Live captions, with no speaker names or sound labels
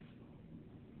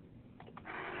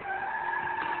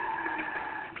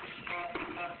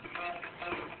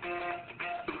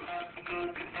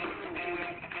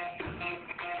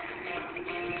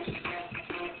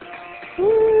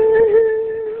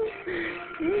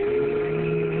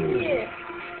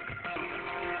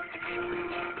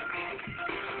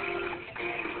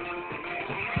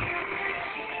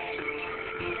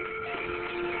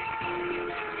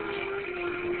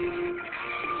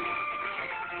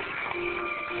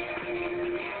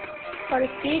Part of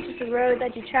speech is the road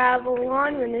that you travel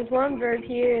on when there's one verb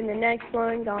here and the next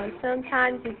one gone.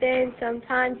 Sometimes you bend,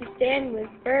 sometimes you stand. With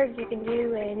verbs you can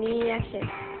do any action.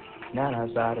 Not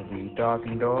outside of the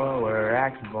darkened door where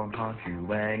actions won't haunt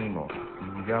you anymore.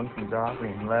 You jumped from softly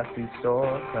and left the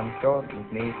store. Come short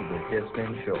with me to the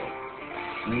distant shore.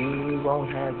 We won't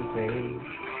hesitate.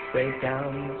 Break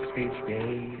down the speech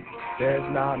gate.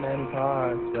 There's not many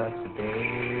parts left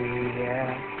today.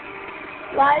 Yeah.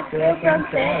 Life's built from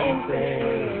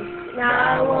sentences, and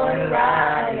I want to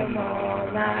ride them all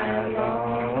night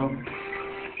long.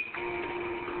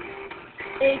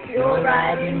 If you're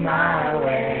riding my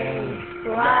way,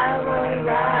 well, I want to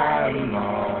ride them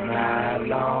all night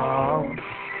long.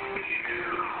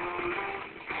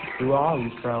 Through all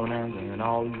these pronouns and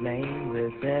all these names,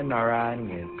 it's in my writing,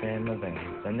 it's in my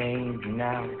veins. I named you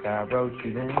now, I wrote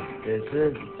you then. This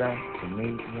is the time to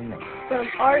meet your name. From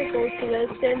articles to the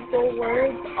simple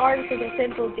words, articles are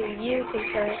simple, do you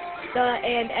concur? The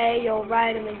and a, you'll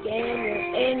write them again.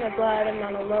 You're in my blood, I'm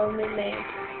not a lonely man.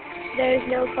 There's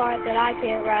no part that I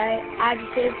can't write.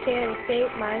 Adjectives can't escape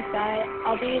my sight.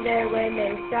 I'll be there when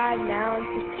they strive now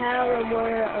to tell them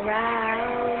we're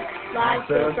around. Life's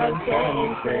built from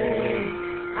sentences.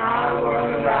 I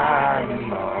want to ride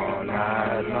them all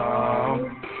night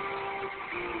long.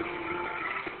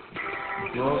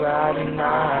 You're riding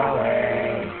my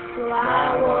way. Well,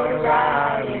 I want to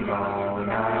ride them all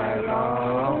night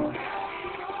long.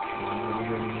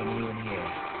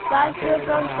 Life's built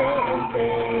from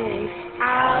sentences. I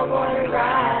want to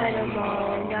ride them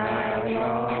all night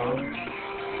long.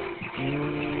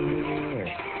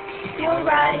 You're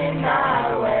riding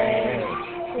my way.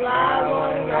 Well, I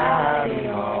want to ride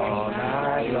them all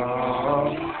night long.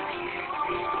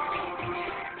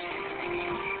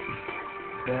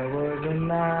 There was a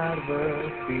night of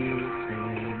earth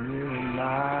between you and I.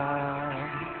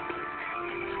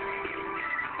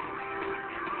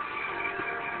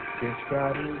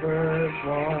 Describing verbs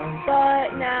once, But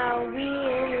now we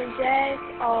interject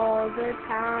all the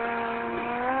time.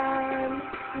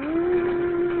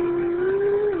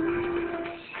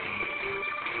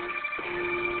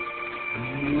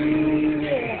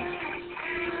 Yeah.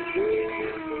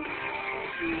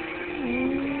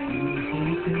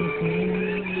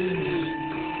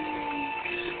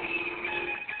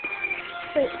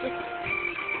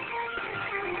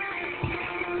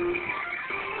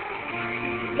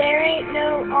 There ain't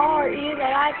no R-E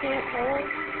that I can't hold.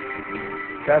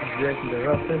 Subject the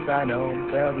roughest I know,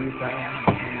 there'll be time.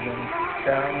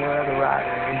 Down where the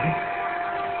rider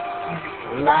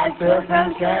is. Life's built from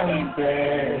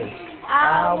sentences.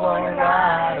 I want to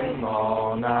ride them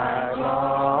all night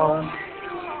long.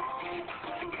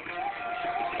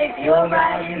 If you're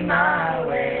riding my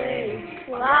way,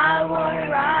 well, I want to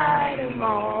ride them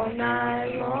all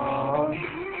night long.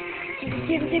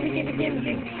 Give it.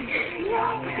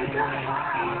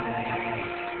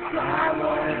 I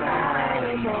want to ride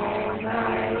them all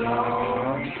night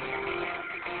long.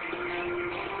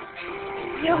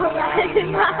 You're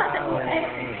riding my way.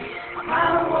 I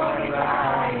want to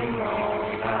ride